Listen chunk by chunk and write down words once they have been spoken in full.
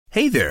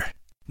Hey there!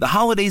 The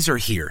holidays are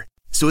here,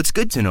 so it's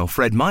good to know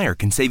Fred Meyer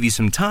can save you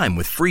some time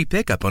with free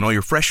pickup on all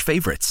your fresh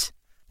favorites.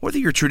 Whether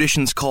your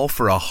traditions call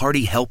for a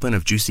hearty helping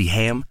of juicy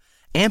ham,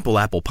 ample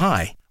apple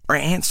pie, or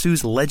Aunt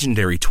Sue's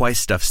legendary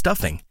twice-stuffed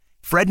stuffing,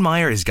 Fred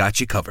Meyer has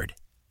got you covered.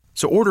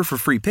 So order for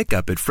free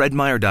pickup at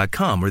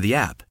fredmeyer.com or the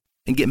app,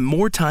 and get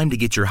more time to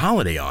get your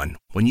holiday on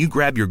when you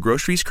grab your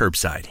groceries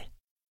curbside.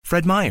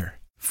 Fred Meyer,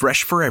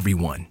 fresh for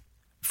everyone.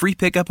 Free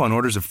pickup on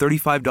orders of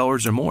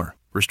 $35 or more.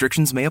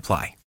 Restrictions may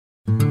apply.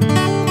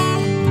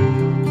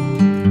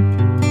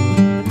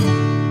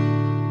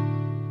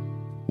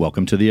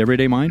 Welcome to the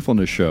Everyday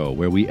Mindfulness Show,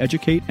 where we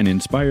educate and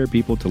inspire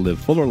people to live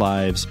fuller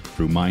lives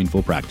through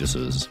mindful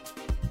practices.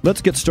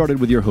 Let's get started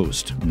with your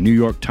host, New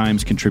York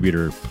Times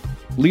contributor,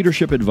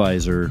 leadership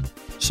advisor,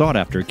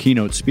 sought-after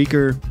keynote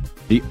speaker,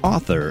 the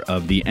author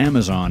of the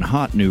Amazon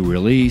hot new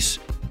release,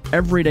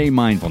 Everyday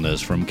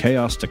Mindfulness from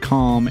Chaos to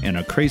Calm in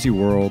a Crazy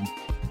World.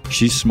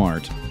 She's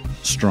smart,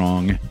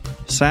 strong,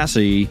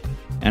 sassy,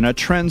 and a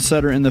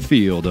trendsetter in the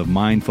field of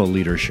mindful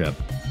leadership.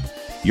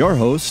 Your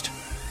host,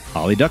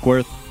 Holly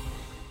Duckworth.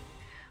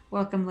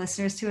 Welcome,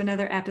 listeners, to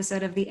another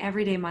episode of the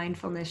Everyday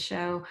Mindfulness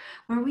Show,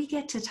 where we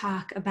get to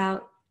talk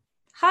about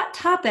hot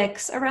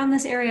topics around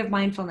this area of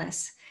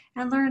mindfulness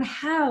and learn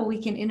how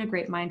we can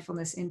integrate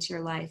mindfulness into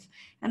your life.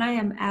 And I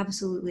am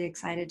absolutely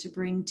excited to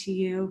bring to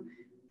you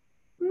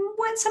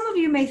what some of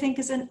you may think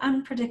is an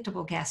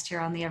unpredictable guest here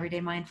on the Everyday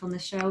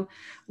Mindfulness Show.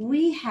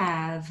 We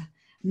have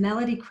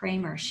Melody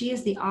Kramer. She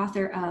is the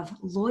author of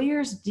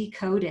Lawyers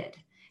Decoded: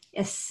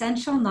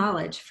 Essential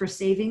Knowledge for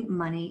Saving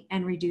Money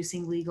and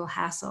Reducing Legal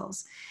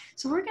Hassles.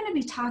 So we're going to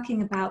be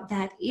talking about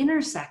that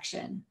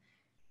intersection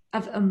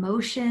of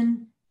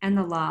emotion and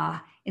the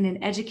law in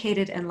an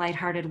educated and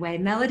lighthearted way.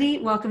 Melody,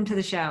 welcome to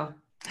the show.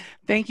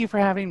 Thank you for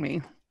having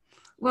me.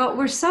 Well,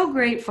 we're so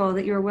grateful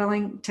that you're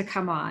willing to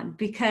come on,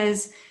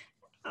 because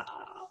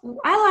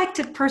I like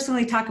to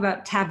personally talk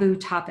about taboo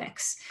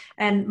topics,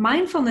 and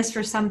mindfulness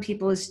for some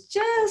people is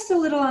just a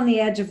little on the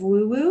edge of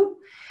woo-woo.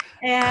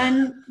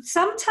 And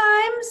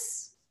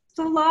sometimes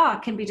the law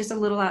can be just a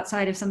little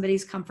outside of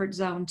somebody's comfort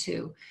zone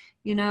too.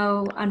 You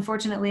know,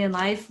 unfortunately in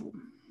life,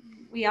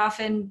 we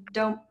often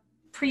don't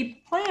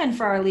pre-plan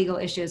for our legal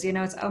issues. You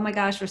know, it's, oh my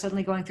gosh, we're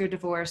suddenly going through a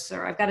divorce,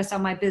 or I've got to sell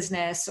my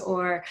business,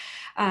 or,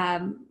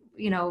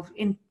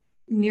 in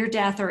near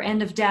death or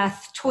end of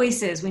death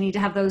choices, we need to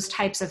have those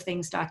types of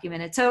things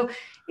documented. So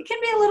it can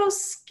be a little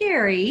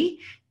scary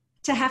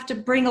to have to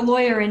bring a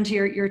lawyer into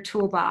your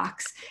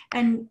toolbox.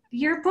 And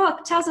your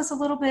book tells us a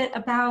little bit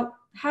about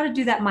how to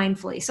do that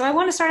mindfully. So I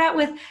want to start out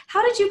with,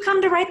 how did you come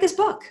to write this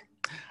book?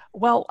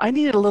 Well, I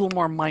needed a little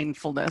more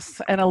mindfulness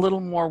and a little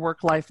more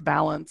work-life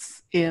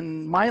balance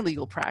in my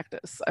legal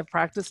practice. I've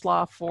practiced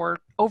law for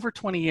over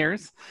 20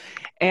 years,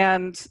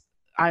 and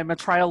I'm a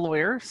trial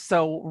lawyer,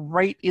 so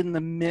right in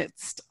the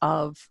midst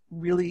of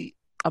really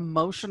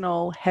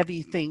emotional,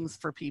 heavy things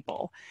for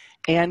people.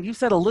 And you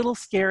said a little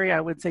scary, I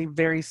would say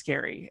very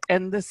scary.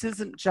 And this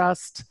isn't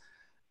just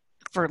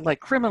for like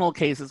criminal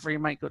cases where you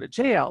might go to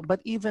jail, but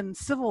even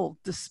civil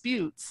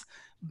disputes,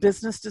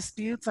 business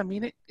disputes. I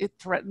mean, it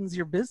threatens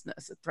your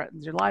business. It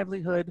threatens your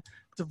livelihood.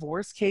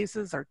 Divorce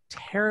cases are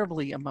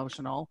terribly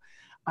emotional.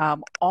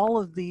 All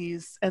of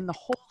these, and the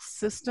whole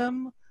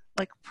system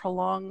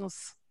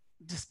prolongs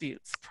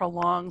disputes,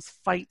 prolongs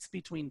fights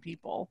between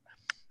people.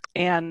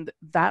 And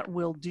that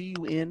will do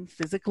you in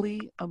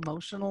physically,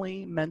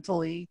 emotionally,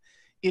 mentally,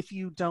 if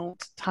you don't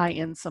tie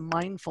in some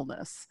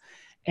mindfulness.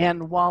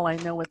 And while I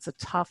know it's a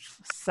tough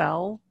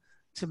sell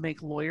to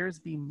make lawyers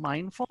be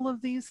mindful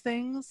of these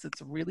things,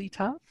 it's really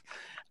tough.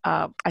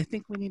 I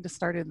think we need to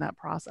start in that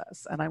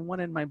process. And I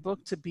wanted my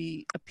book to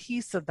be a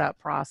piece of that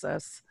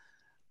process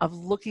of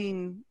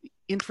looking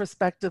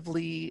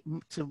introspectively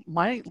to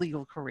my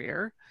legal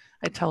career.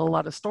 I tell a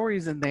lot of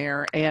stories in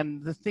there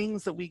and the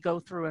things that we go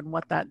through and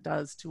what that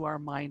does to our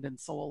mind and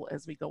soul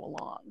as we go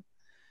along.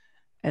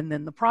 And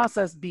then the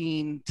process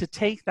being to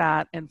take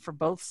that, and for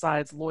both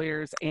sides,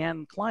 lawyers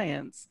and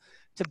clients,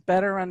 to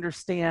better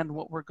understand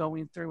what we're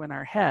going through in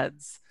our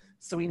heads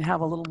so we can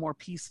have a little more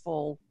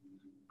peaceful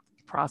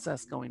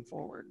process going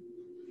forward.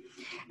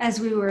 As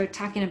we were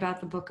talking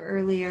about the book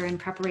earlier in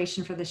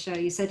preparation for the show,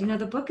 you said,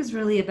 the book is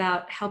really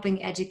about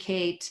helping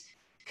educate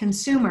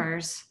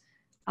consumers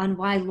on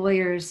why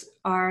lawyers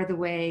are the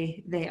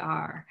way they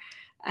are.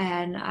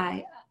 And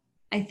I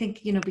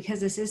think, because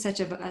this is such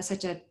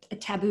a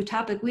taboo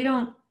topic, we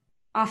don't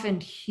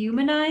often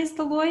humanize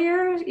the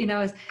lawyer,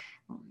 as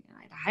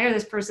I'd hire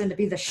this person to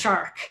be the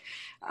shark.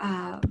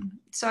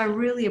 So I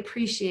really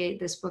appreciate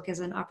this book as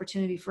an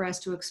opportunity for us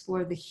to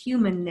explore the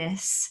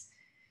humanness,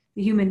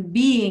 the human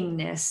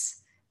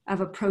beingness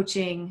of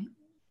approaching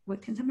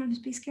what can sometimes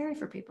be scary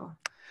for people.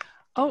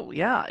 Oh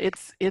yeah,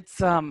 it's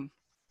and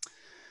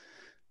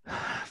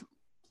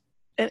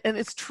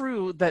it's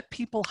true that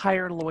people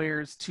hire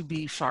lawyers to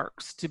be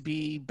sharks, to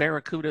be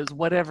barracudas,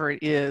 whatever it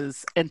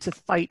is, and to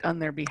fight on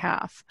their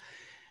behalf.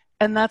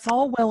 And that's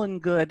all well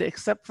and good,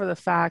 except for the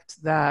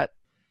fact that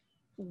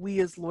we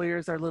as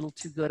lawyers are a little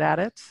too good at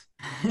it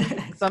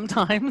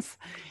sometimes.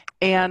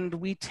 and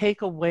we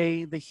take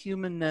away the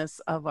humanness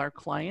of our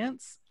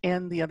clients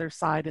and the other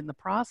side in the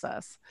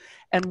process.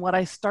 And what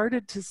I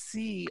started to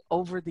see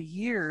over the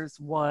years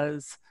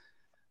was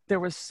there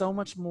was so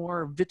much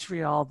more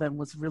vitriol than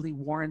was really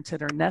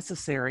warranted or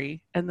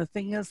necessary. And the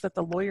thing is that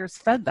the lawyers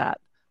fed that.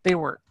 They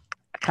were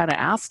kind of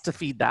asked to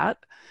feed that,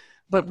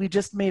 but we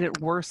just made it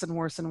worse and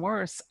worse and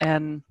worse.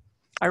 And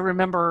I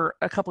remember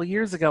a couple of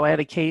years ago, I had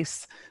a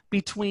case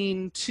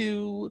between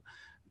two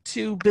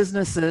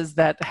businesses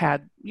that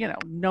had,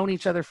 known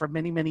each other for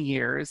many, many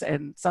years,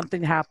 and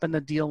something happened,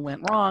 a deal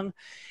went wrong,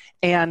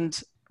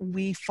 and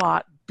we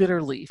fought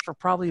bitterly for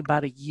probably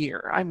about a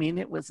year. I mean,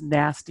 it was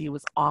nasty, it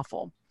was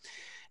awful.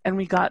 And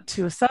we got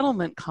to a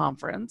settlement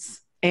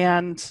conference,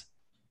 and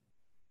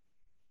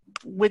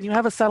when you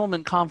have a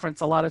settlement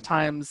conference, a lot of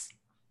times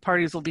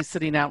parties will be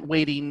sitting out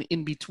waiting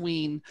in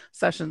between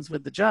sessions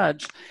with the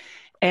judge,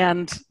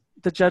 and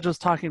the judge was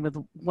talking with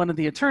one of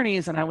the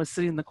attorneys, and I was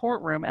sitting in the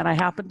courtroom, and I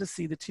happened to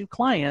see the two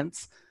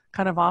clients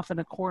kind of off in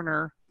a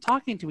corner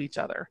talking to each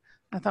other.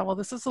 I thought, well,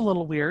 this is a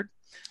little weird,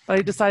 but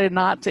I decided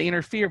not to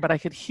interfere, but I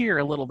could hear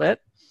a little bit.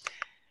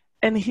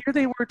 And here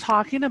they were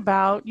talking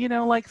about,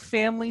 like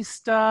family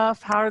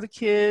stuff, how are the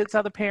kids,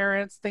 how the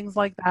parents, things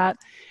like that.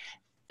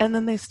 And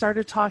then they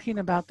started talking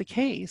about the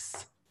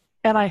case.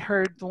 And I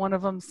heard one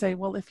of them say,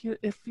 well, if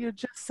you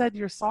just said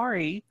you're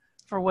sorry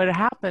for what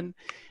happened.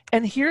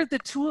 And here the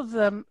two of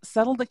them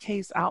settled the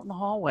case out in the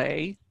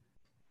hallway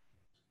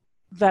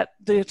that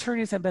the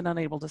attorneys had been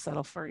unable to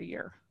settle for a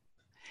year.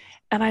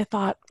 And I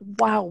thought,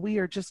 wow, we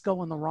are just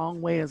going the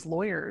wrong way as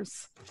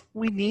lawyers.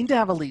 We need to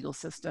have a legal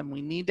system.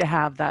 We need to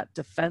have that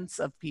defense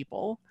of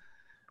people,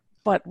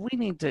 but we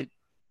need to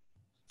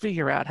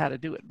figure out how to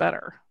do it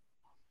better.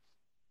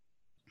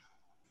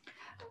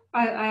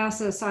 I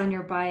also saw in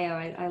your bio,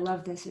 I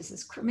love this. It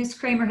says, Ms.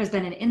 Kramer has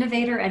been an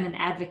innovator and an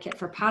advocate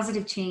for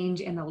positive change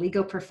in the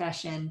legal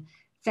profession,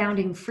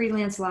 founding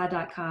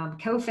freelancelaw.com,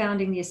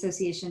 co-founding the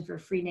Association for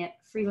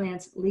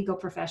Freelance Legal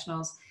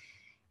Professionals,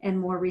 and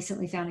more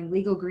recently founding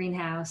Legal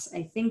Greenhouse,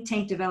 a think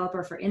tank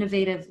developer for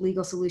innovative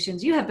legal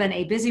solutions. You have been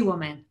a busy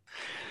woman.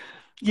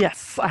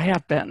 Yes, I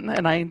have been,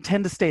 and I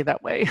intend to stay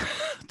that way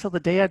till the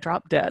day I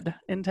drop dead.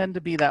 Intend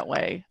to be that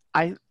way.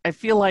 I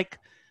feel like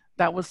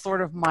that was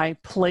sort of my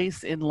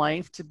place in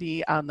life, to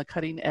be on the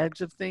cutting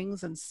edge of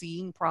things and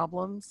seeing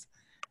problems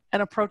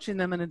and approaching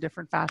them in a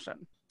different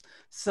fashion.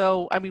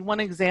 So, I mean, one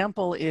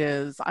example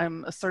is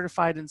I'm a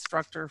certified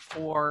instructor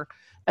for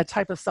a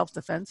type of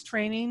self-defense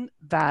training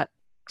that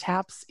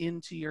taps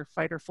into your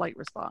fight or flight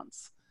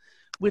response,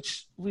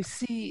 which we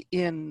see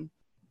in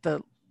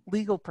the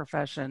legal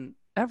profession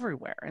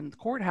everywhere. In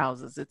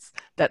courthouses, it's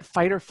that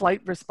fight or flight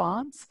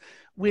response,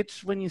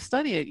 which when you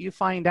study it, you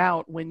find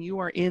out when you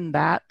are in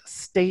that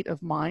state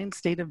of mind,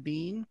 state of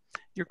being,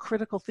 your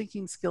critical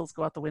thinking skills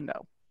go out the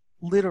window.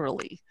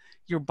 Literally,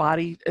 your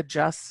body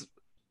adjusts,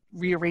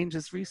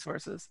 rearranges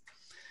resources.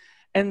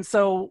 And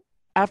so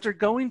after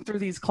going through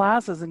these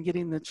classes and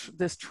getting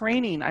this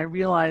training, I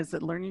realized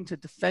that learning to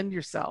defend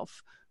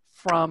yourself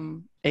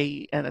from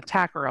an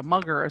attacker, a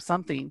mugger or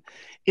something,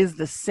 is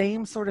the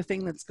same sort of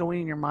thing that's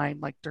going in your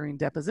mind, like during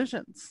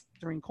depositions,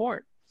 during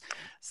court.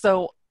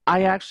 So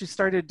I actually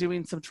started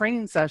doing some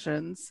training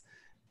sessions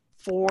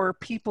for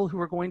people who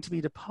are going to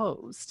be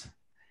deposed.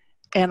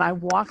 And I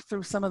walked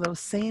through some of those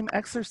same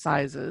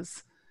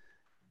exercises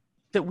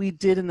that we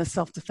did in the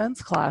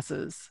self-defense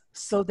classes,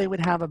 so they would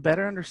have a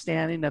better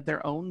understanding of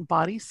their own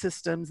body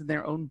systems and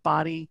their own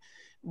body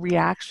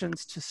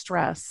reactions to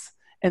stress,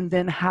 and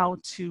then how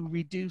to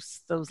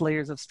reduce those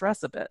layers of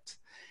stress a bit.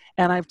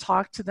 And I've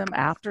talked to them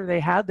after they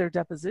had their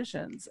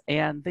depositions,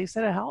 and they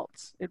said it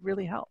helped. It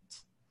really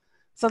helped.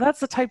 So that's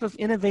the type of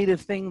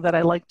innovative thing that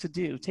I like to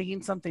do,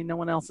 taking something no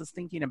one else is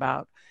thinking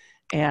about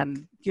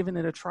and giving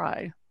it a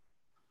try.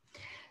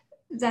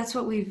 That's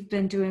what we've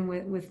been doing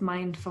with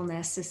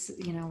mindfulness.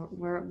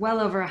 We're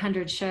well over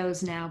 100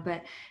 shows now,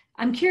 but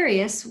I'm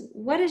curious,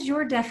 what is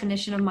your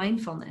definition of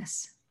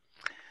mindfulness?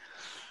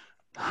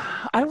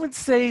 I would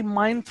say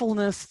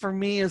mindfulness for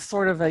me is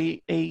sort of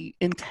a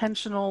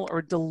intentional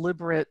or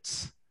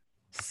deliberate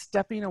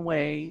stepping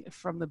away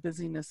from the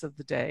busyness of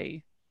the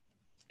day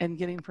and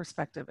getting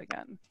perspective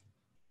again.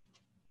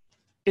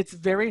 It's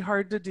very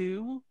hard to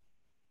do,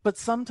 but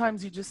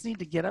sometimes you just need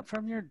to get up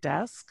from your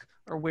desk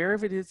or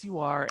wherever it is you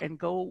are and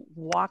go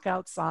walk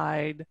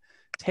outside,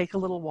 take a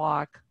little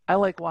walk. I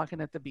like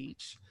walking at the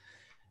beach.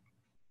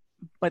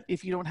 But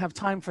if you don't have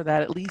time for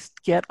that, at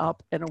least get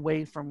up and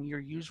away from your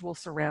usual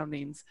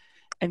surroundings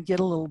and get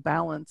a little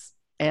balance.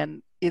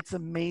 And it's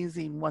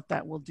amazing what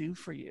that will do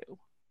for you. It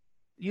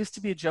used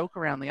to be a joke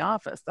around the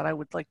office that I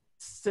would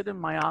sit in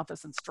my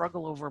office and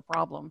struggle over a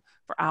problem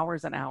for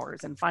hours and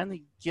hours, and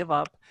finally give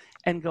up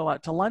and go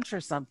out to lunch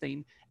or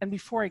something. And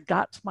before I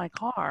got to my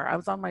car, I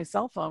was on my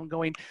cell phone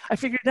going, I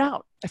figured it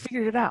out. I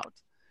figured it out.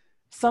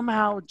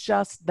 Somehow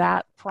just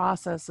that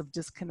process of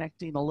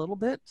disconnecting a little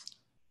bit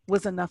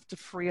was enough to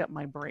free up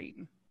my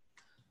brain.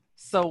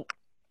 So,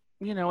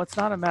 it's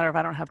not a matter of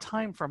I don't have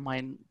time for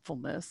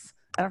mindfulness.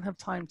 I don't have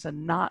time to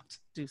not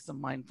do some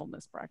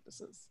mindfulness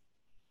practices.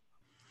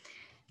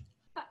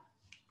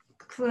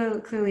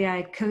 Clearly,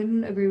 I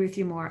couldn't agree with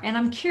you more. And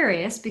I'm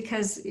curious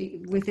because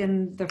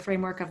within the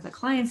framework of the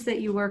clients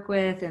that you work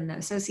with and the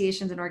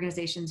associations and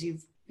organizations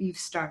you've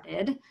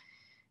started,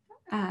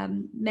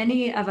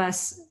 many of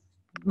us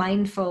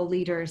mindful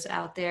leaders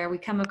out there, we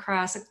come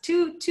across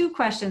two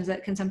questions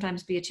that can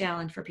sometimes be a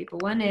challenge for people.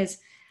 One is,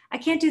 I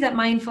can't do that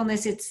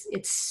mindfulness.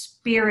 It's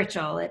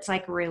spiritual. It's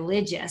like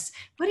religious.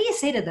 What do you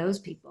say to those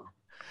people?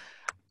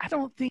 I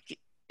don't think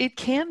it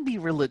can be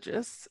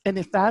religious. And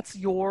if that's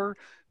your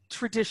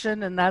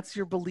tradition and that's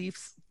your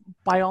beliefs,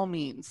 by all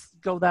means,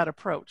 go that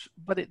approach.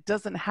 But it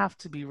doesn't have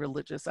to be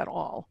religious at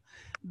all.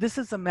 This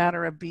is a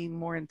matter of being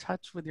more in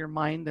touch with your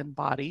mind and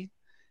body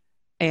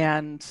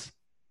and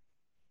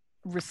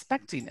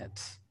respecting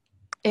it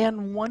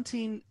and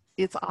wanting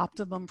its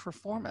optimum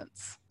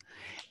performance.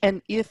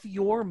 And if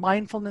your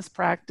mindfulness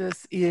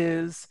practice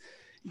is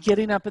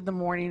getting up in the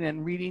morning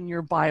and reading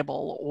your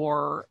Bible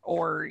or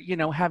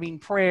having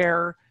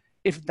prayer,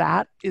 if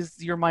that is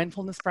your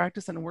mindfulness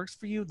practice and it works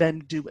for you,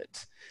 then do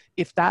it.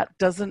 If that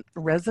doesn't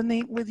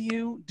resonate with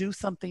you, do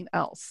something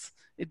else.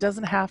 It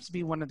doesn't have to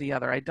be one or the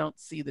other. I don't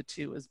see the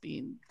two as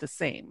being the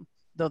same,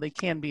 though they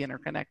can be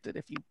interconnected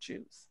if you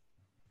choose.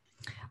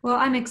 Well,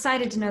 I'm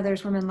excited to know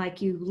there's women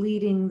like you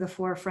leading the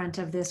forefront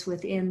of this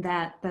within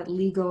that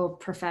legal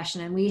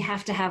profession. And we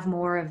have to have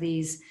more of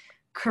these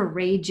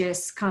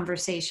courageous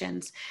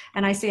conversations.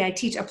 And I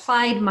teach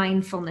applied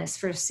mindfulness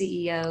for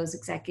CEOs,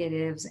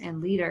 executives, and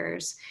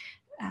leaders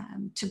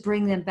to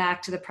bring them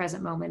back to the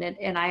present moment.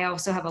 And I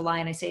also have a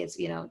line, I say,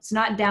 it's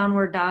not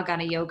downward dog on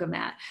a yoga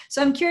mat.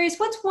 So I'm curious,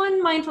 what's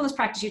one mindfulness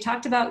practice? You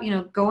talked about,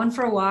 going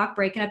for a walk,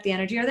 breaking up the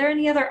energy. Are there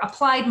any other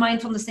applied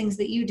mindfulness things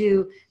that you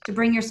do to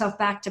bring yourself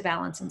back to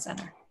balance and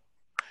center?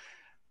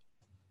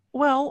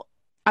 Well,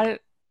 I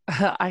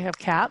have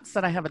cats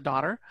and I have a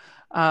daughter.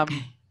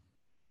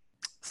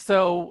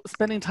 So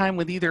spending time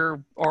with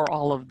either or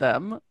all of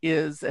them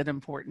is an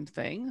important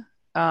thing.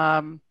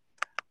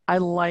 I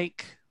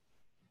like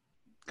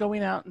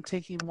going out and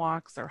taking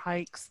walks or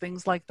hikes,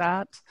 things like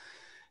that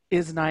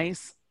is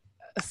nice.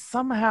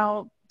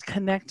 Somehow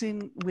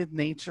connecting with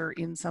nature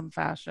in some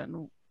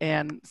fashion.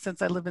 And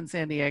since I live in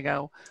San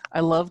Diego, I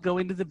love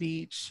going to the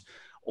beach,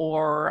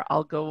 or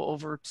I'll go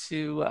over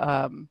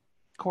to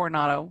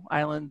Coronado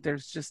Island.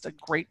 There's just a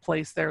great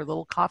place there, a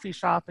little coffee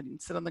shop, and you can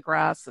sit on the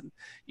grass and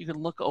you can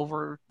look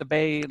over the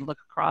bay and look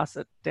across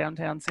at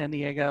downtown San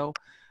Diego.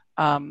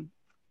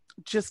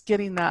 Just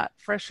getting that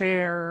fresh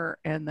air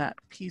and that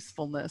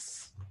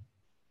peacefulness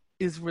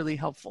is really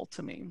helpful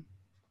to me.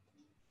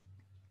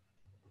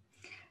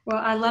 Well,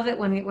 I love it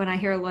when I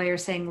hear a lawyer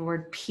saying the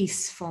word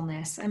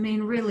peacefulness. I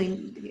mean,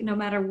 really, no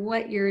matter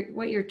what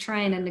you're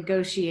trying to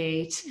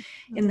negotiate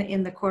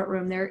in the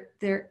courtroom,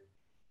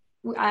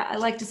 I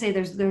like to say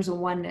there's a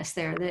oneness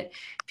there, that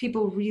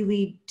people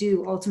really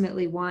do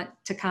ultimately want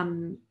to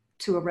come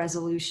to a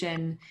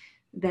resolution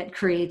that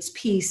creates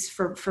peace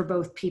for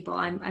both people.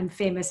 I'm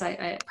famous.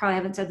 I probably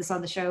haven't said this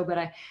on the show, but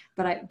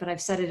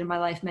I've said it in my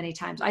life many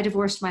times. I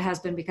divorced my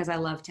husband because I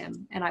loved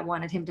him and I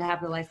wanted him to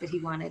have the life that he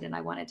wanted, and I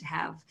wanted to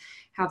have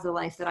the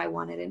life that I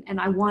wanted, and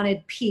I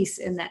wanted peace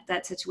in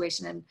that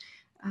situation. And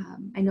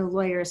I know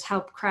lawyers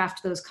help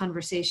craft those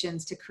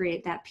conversations to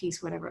create that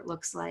peace, whatever it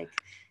looks like.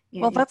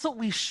 Well, that's what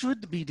we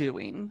should be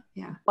doing.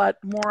 Yeah. But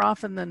more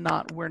often than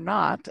not, we're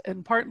not.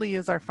 And partly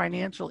is our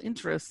financial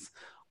interests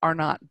are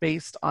not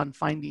based on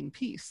finding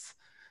peace.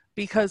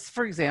 Because,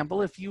 for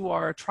example, if you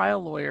are a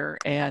trial lawyer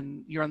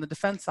and you're on the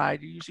defense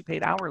side, you're usually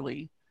paid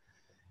hourly,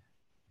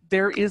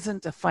 there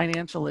isn't a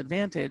financial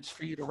advantage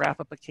for you to wrap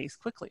up a case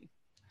quickly.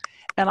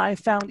 And I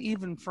found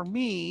even for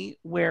me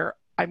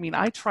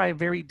I try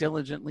very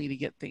diligently to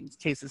get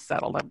cases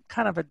settled. I'm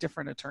kind of a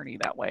different attorney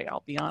that way,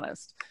 I'll be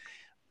honest.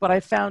 But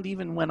I found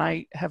even when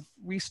I have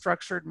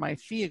restructured my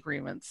fee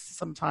agreements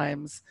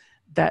sometimes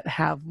that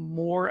have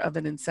more of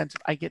an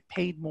incentive, I get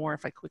paid more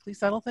if I quickly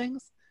settle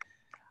things.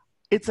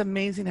 It's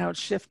amazing how it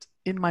shifts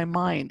in my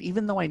mind,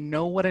 even though I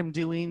know what I'm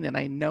doing and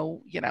I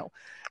know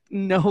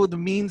the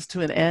means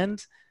to an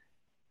end.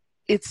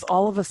 It's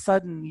all of a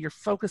sudden you're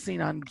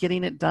focusing on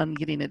getting it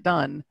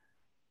done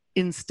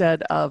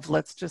instead of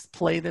let's just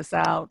play this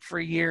out for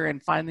a year,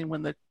 and finally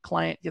when the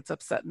client gets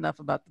upset enough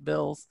about the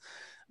bills,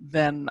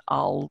 then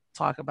I'll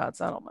talk about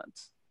settlement.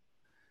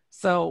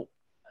 So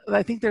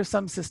I think there's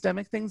some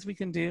systemic things we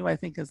can do. I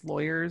think as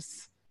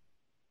lawyers,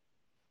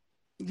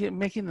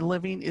 making a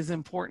living is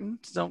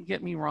important. Don't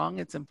get me wrong,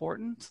 it's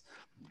important.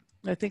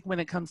 I think when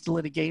it comes to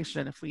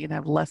litigation, if we can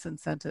have less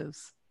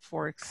incentives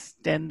for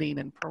extending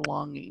and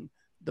prolonging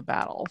the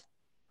battle,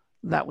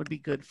 that would be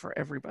good for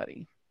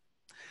everybody.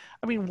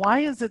 I mean, why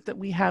is it that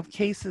we have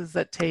cases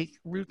that take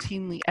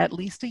routinely at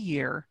least a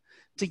year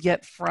to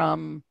get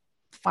from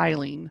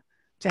filing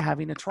to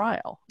having a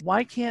trial?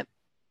 Why can't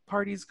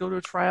parties go to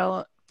a trial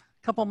a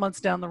couple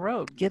months down the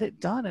road, get it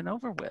done and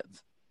over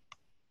with?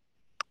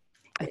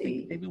 I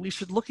think maybe we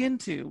should look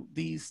into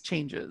these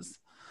changes.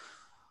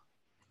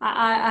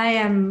 I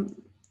am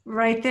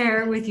right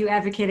there with you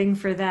advocating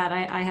for that.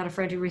 I had a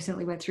friend who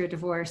recently went through a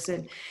divorce,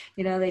 and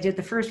they did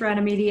the first round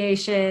of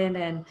mediation,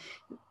 and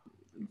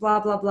blah,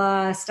 blah,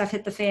 blah, stuff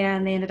hit the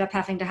fan. They ended up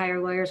having to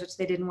hire lawyers, which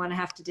they didn't want to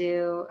have to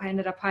do. I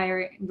ended up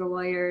hiring the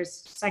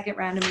lawyers, second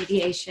round of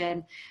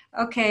mediation.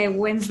 Okay,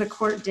 when's the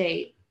court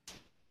date?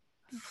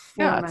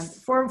 4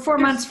 months. Four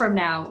months from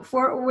now.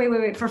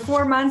 Wait. For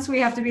 4 months, we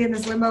have to be in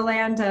this limbo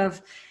land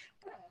of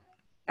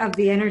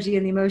the energy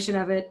and the emotion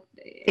of it.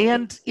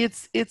 And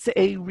it's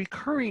a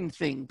recurring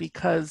thing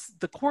because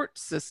the court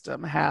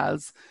system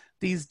has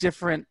these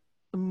different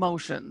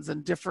emotions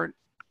and different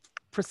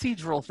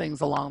procedural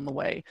things along the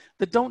way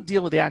that don't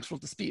deal with the actual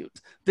dispute,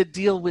 that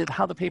deal with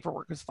how the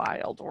paperwork is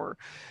filed or,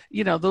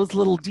 those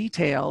little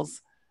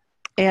details.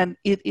 And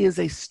it is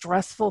a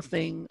stressful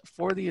thing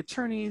for the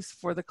attorneys,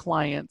 for the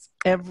clients,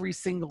 every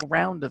single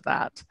round of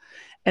that.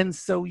 And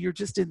so you're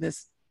just in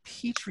this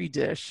petri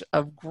dish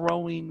of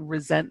growing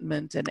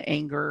resentment and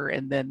anger,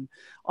 and then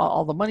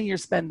all the money you're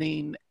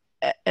spending,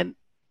 and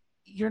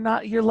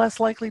you're less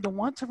likely to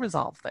want to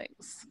resolve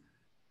things.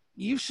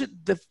 You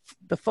should,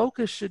 the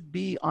focus should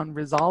be on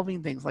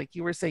resolving things, like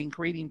you were saying,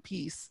 creating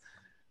peace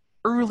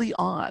early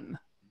on.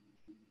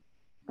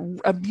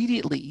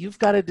 Immediately, you've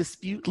got a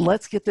dispute,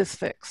 let's get this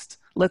fixed.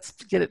 Let's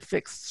get it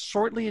fixed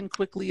shortly and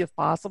quickly if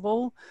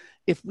possible.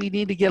 If we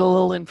need to get a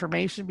little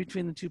information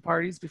between the two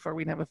parties before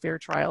we can have a fair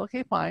trial,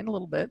 okay, fine, a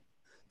little bit.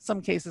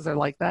 Some cases are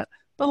like that,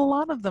 but a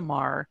lot of them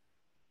are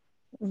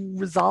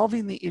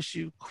resolving the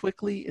issue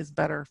quickly is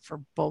better for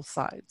both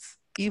sides.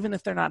 Even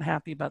if they're not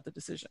happy about the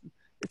decision,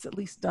 it's at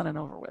least done and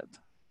over with,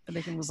 and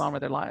they can move on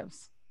with their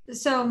lives.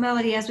 So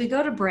Melody, as we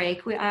go to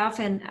break, I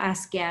often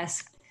ask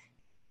guests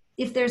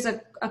if there's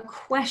a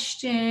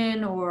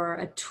question or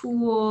a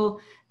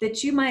tool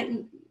that you might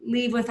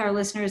leave with our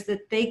listeners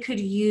that they could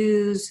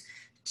use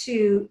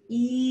to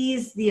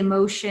ease the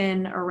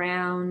emotion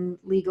around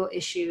legal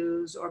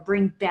issues or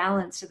bring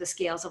balance to the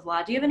scales of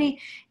law. Do you have any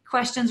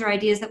questions or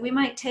ideas that we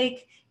might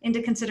take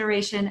into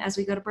consideration as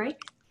we go to break?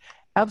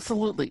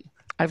 Absolutely.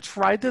 I've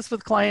tried this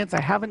with clients.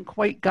 I haven't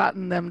quite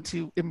gotten them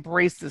to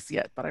embrace this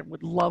yet, but I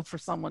would love for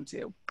someone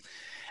to.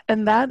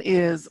 And that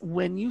is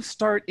when you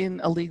start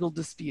in a legal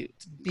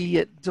dispute, be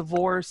it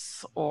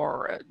divorce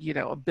or,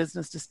 a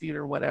business dispute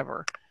or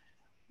whatever,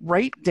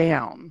 write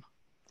down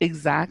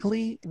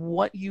exactly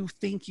what you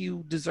think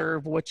you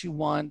deserve, what you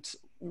want,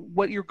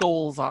 what your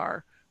goals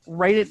are.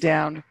 Write it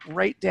down.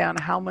 Write down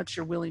how much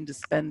you're willing to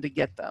spend to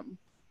get them.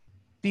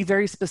 Be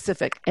very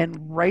specific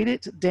and write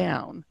it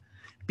down,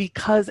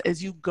 because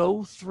as you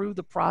go through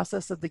the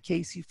process of the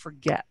case, you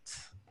forget.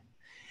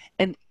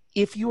 And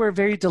if you are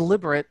very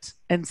deliberate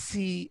and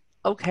see,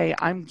 okay,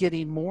 I'm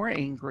getting more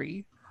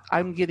angry,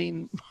 I'm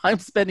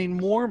spending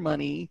more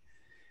money,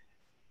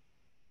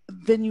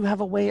 then you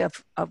have a way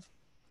of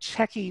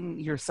checking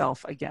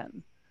yourself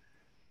again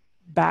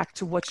back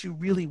to what you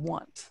really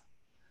want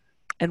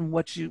and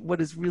what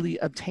is really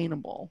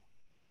obtainable.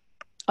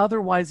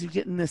 Otherwise, you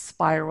get in this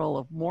spiral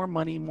of more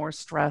money, more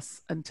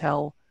stress,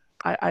 until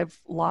I've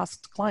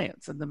lost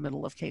clients in the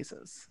middle of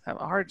cases, have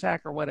a heart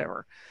attack or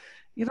whatever.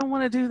 You don't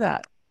want to do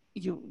that.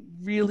 You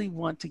really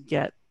want to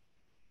get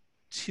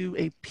to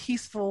a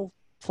peaceful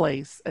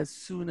place as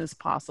soon as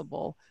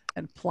possible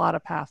and plot a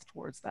path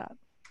towards that.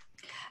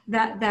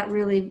 That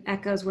really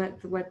echoes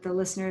what the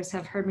listeners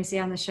have heard me say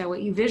on the show.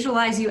 What you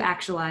visualize, you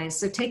actualize.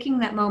 So taking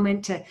that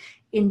moment to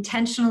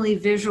intentionally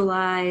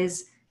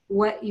visualize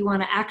what you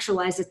want to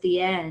actualize at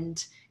the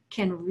end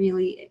can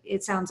really,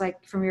 it sounds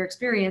like from your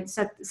experience,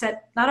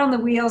 set not on the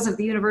wheels of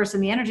the universe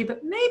and the energy,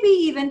 but maybe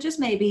even, just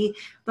maybe,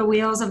 the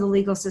wheels of the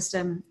legal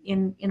system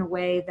in a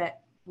way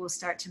that will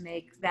start to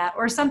make that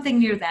or something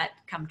near that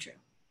come true.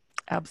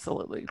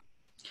 Absolutely.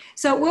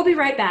 So we'll be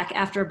right back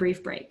after a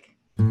brief break.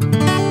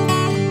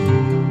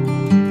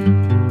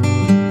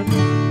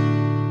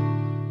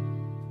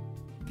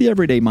 The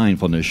Everyday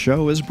Mindfulness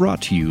Show is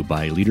brought to you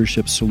by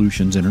Leadership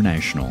Solutions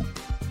International.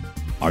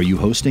 Are you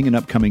hosting an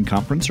upcoming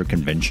conference or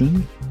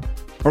convention?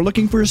 Or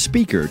looking for a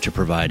speaker to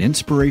provide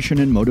inspiration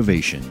and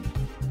motivation?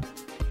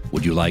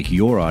 Would you like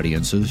your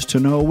audiences to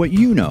know what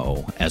you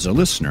know as a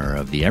listener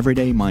of the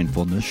Everyday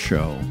Mindfulness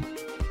Show?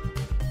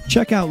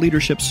 Check out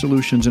Leadership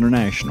Solutions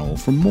International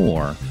for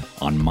more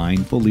on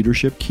mindful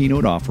leadership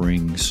keynote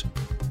offerings,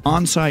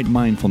 on-site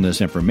mindfulness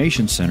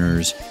information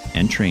centers,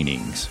 and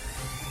trainings.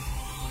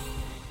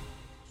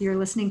 You're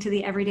listening to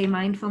the Everyday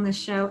Mindfulness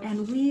Show,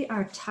 and we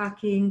are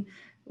talking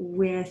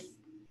with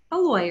a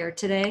lawyer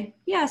today.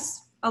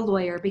 Yes, a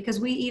lawyer, because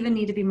we even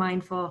need to be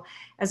mindful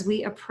as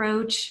we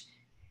approach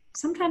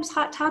sometimes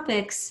hot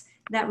topics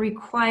that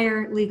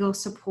require legal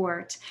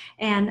support.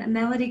 And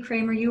Melody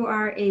Kramer, you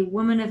are a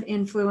woman of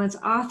influence,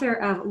 author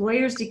of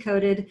Lawyers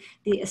Decoded,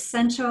 The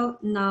Essential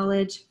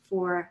Knowledge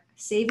for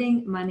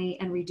Saving Money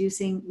and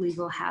Reducing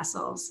Legal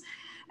Hassles.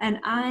 And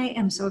I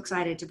am so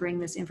excited to bring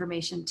this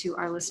information to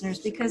our listeners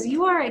because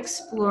you are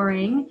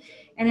exploring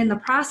and in the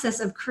process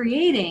of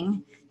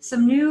creating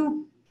some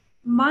new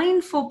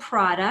mindful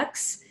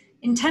products,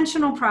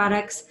 intentional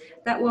products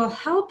that will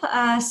help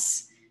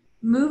us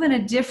move in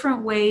a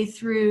different way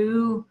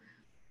through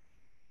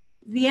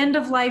the end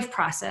of life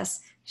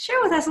process.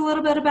 Share with us a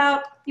little bit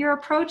about your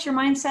approach, your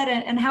mindset,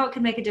 and how it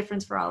can make a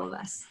difference for all of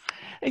us.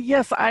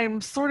 Yes,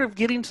 I'm sort of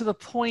getting to the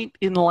point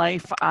in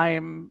life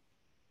I'm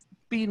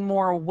being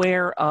more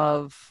aware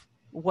of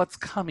what's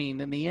coming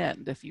in the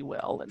end, if you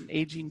will, and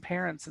aging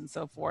parents and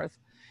so forth.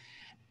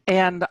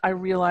 And I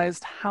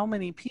realized how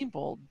many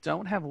people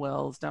don't have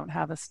wills, don't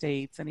have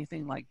estates,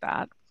 anything like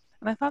that.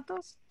 And I thought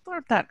those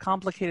aren't that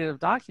complicated of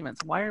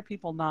documents. Why are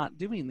people not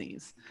doing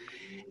these?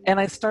 And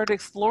I started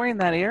exploring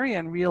that area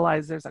and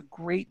realized there's a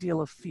great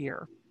deal of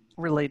fear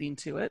relating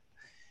to it.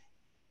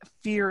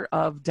 Fear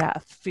of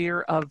death,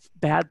 fear of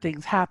bad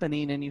things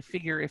happening, and you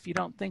figure if you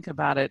don't think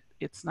about it,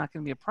 it's not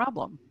going to be a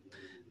problem.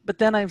 But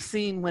then I've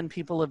seen when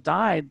people have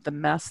died, the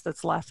mess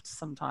that's left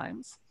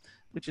sometimes,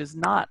 which is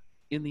not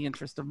in the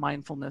interest of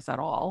mindfulness at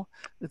all.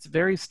 It's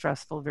very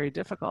stressful, very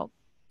difficult.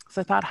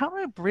 So I thought, how do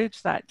I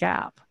bridge that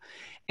gap?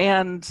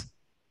 And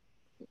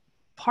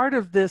part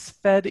of this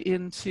fed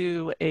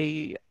into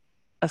a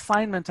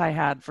assignment I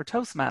had for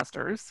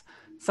Toastmasters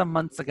some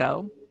months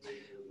ago,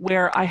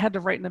 where I had to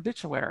write an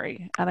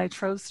obituary, and I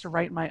chose to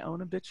write my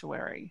own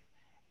obituary.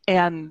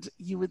 And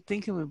you would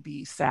think it would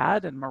be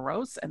sad and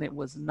morose, and it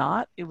was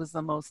not. It was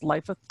the most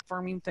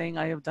life-affirming thing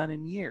I have done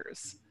in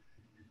years,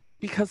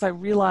 because I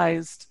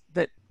realized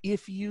that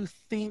if you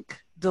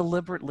think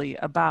deliberately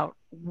about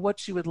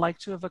what you would like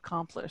to have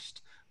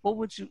accomplished, what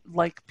would you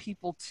like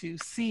people to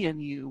see in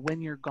you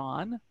when you're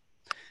gone,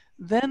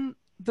 then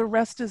the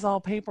rest is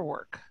all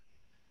paperwork.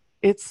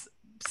 It's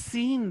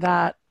seeing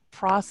that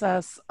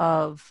process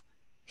of,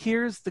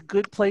 here's the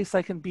good place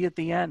I can be at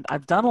the end.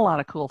 I've done a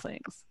lot of cool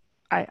things.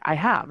 I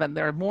have, and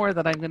there are more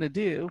that I'm going to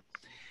do.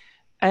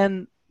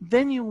 And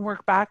then you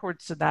work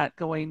backwards to that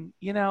going,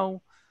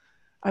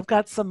 I've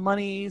got some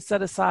money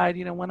set aside,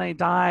 when I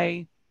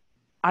die,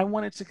 I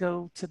want it to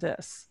go to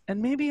this.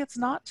 And maybe it's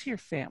not to your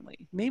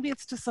family. Maybe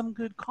it's to some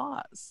good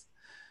cause.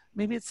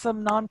 Maybe it's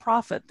some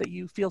nonprofit that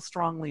you feel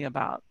strongly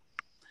about.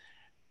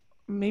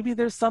 Maybe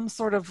there's some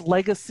sort of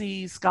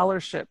legacy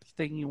scholarship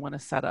thing you want to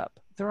set up.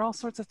 There are all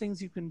sorts of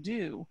things you can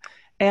do.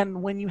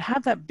 And when you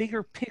have that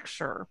bigger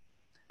picture,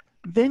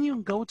 then you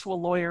can go to a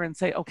lawyer and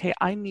say, okay,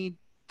 I need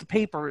the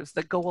papers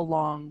that go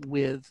along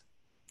with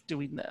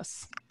doing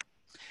this.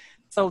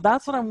 So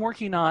that's what I'm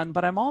working on,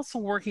 but I'm also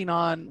working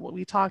on what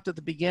we talked at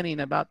the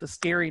beginning about the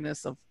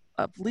scariness of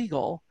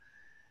legal.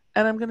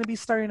 And I'm going to be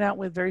starting out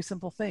with very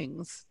simple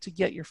things to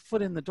get your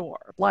foot in the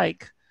door.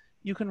 Like,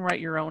 you can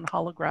write your own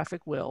holographic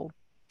will.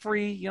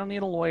 Free, you don't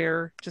need a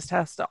lawyer, just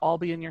has to all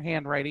be in your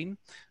handwriting.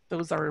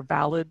 Those are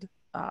valid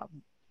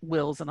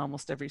wills in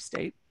almost every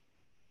state.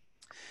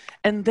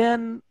 And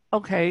then,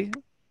 okay,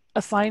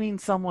 assigning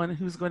someone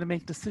who's going to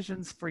make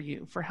decisions for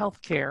you for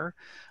healthcare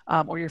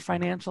or your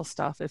financial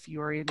stuff if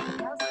you are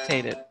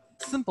incapacitated.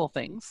 Simple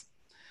things.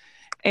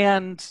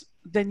 And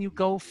then you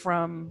go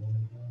from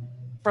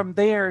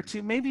there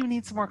to maybe you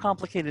need some more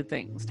complicated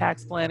things,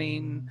 tax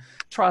planning,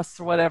 trusts,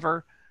 or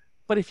whatever.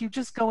 But if you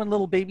just go in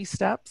little baby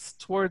steps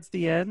towards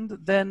the end,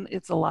 then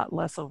it's a lot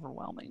less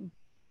overwhelming.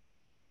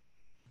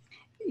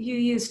 You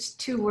used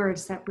two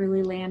words that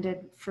really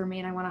landed for me,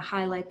 and I want to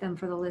highlight them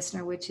for the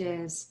listener, which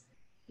is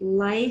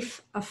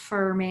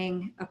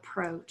life-affirming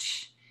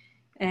approach.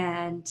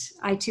 And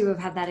I too have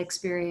had that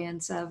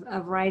experience of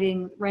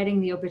writing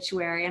the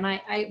obituary, and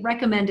I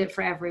recommend it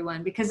for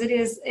everyone because it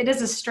is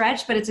a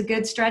stretch, but it's a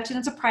good stretch, and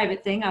it's a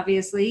private thing.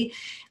 Obviously,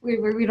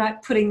 we're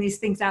not putting these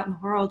things out in the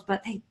world,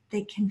 but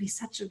they can be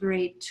such a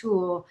great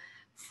tool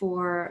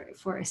for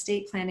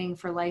estate planning,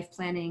 for life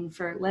planning,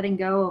 for letting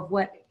go of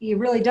what you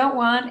really don't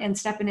want and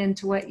stepping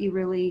into what you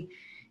really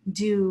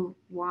do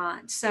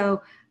want.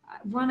 So I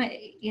want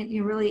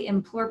to really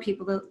implore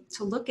people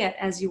to look at,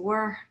 as you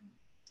were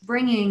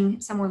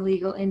bringing someone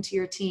legal into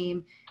your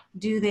team,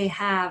 do they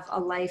have a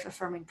life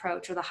affirming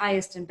approach or the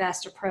highest and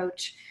best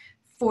approach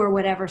for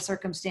whatever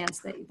circumstance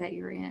that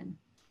you're in?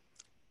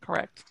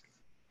 Correct.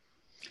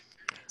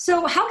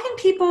 So how can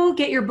people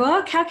get your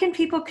book? How can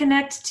people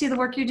connect to the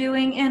work you're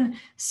doing and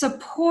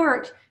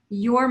support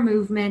your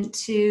movement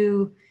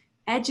to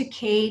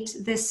educate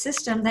this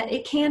system that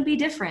it can be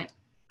different?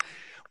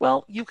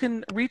 Well, you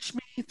can reach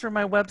me through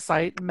my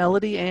website,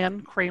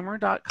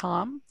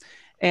 melodyannkramer.com.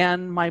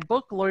 And my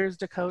book, Lawyers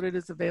Decoded,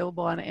 is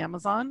available on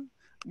Amazon.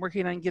 I'm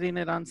working on getting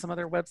it on some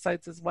other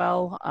websites as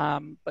well,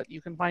 but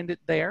you can find it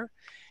there.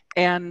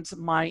 And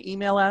my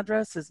email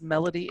address is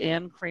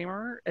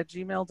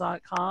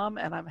melodyannkramer@gmail.com.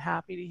 And I'm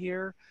happy to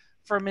hear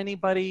from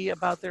anybody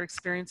about their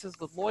experiences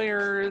with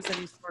lawyers,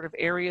 any sort of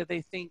area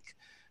they think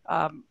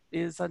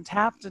is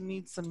untapped and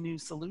needs some new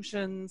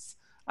solutions.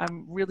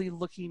 I'm really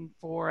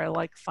I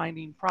like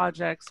finding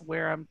projects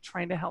where I'm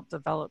trying to help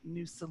develop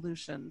new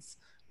solutions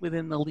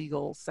within the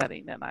legal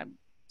setting. And I'm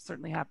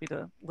certainly happy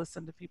to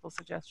listen to people's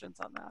suggestions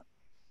on that.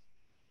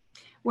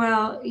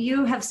 Well,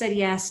 you have said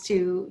yes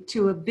to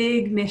a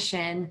big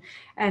mission,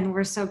 and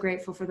we're so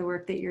grateful for the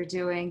work that you're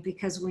doing,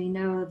 because we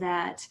know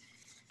that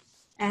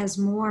as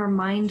more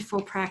mindful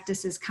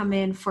practices come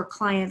in for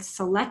clients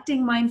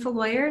selecting mindful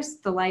lawyers,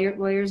 the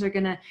lawyers are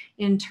going to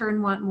in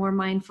turn want more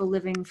mindful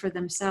living for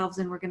themselves,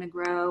 and we're going to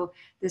grow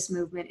this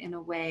movement in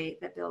a way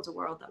that builds a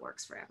world that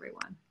works for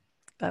everyone.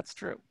 That's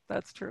true.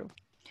 That's true.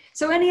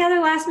 So any other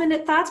last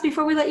minute thoughts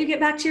before we let you get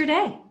back to your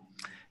day?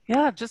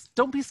 Yeah, just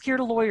don't be scared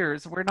of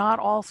lawyers. We're not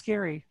all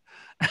scary.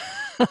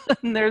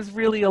 And there's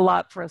really a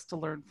lot for us to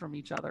learn from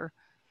each other.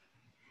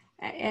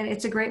 And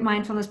it's a great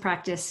mindfulness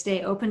practice.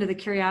 Stay open to the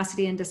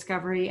curiosity and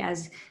discovery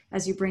as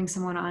you bring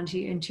someone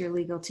into your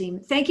legal team.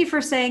 Thank you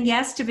for saying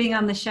yes to being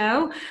on the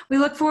show. We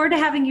look forward to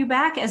having you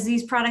back as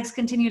these products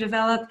continue to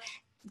develop,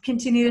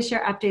 continue to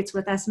share updates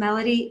with us.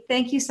 Melody,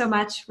 thank you so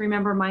much.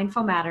 Remember,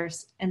 mindful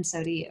matters, and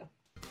so do you.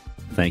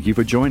 Thank you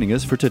for joining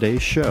us for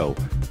today's show.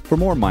 For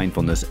more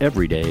mindfulness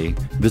every day,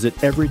 visit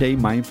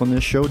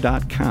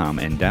everydaymindfulnessshow.com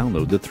and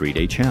download the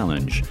 3-day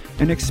challenge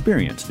and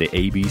experience the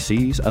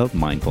ABCs of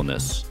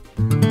mindfulness.